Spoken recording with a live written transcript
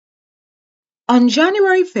On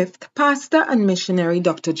January 5th, pastor and missionary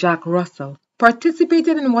Dr. Jack Russel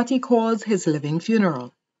participated in what he calls his living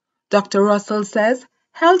funeral. Dr. Russel says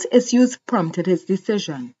health issues prompted his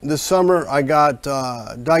decision. This summer I got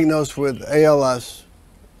diagnosed with ALS.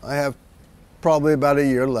 I have probably about a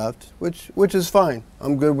year left, which is fine.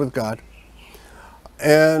 I'm good with God.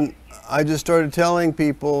 And I just started telling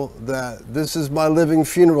people that this is my living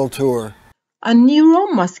funeral tour. A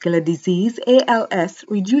neuromuscular disease, ALS,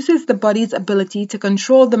 reduces the body's ability to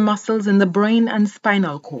control the muscles in the brain and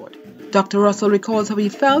spinal cord. Dr. Russel recalls how he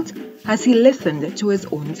felt as he listened to his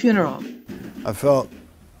own funeral. I felt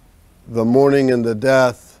the mourning and the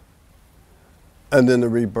death, and then the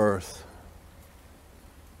rebirth.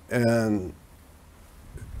 And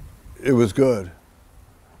it was good.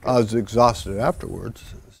 I was exhausted afterwards.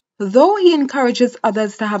 Though he encourages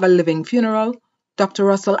others to have a living funeral, Dr.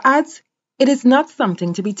 Russel adds, it is not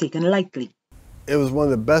something to be taken lightly. It was one of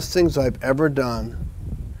the best things I've ever done,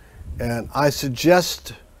 and I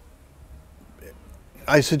suggest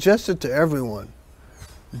it to everyone,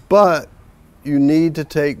 but you need to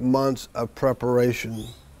take months of preparation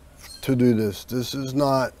to do this. This is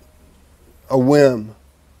not a whim.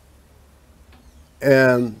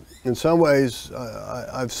 And in some ways,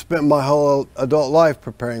 I've spent my whole adult life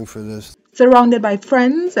preparing for this. Surrounded by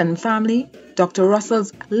friends and family, Dr.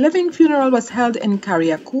 Russell's living funeral was held in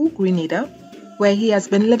Carriacou, Grenada, where he has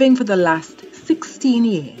been living for the last 16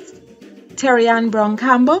 years. Terry-Ann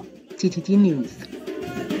Browne-Campbell, TTT News.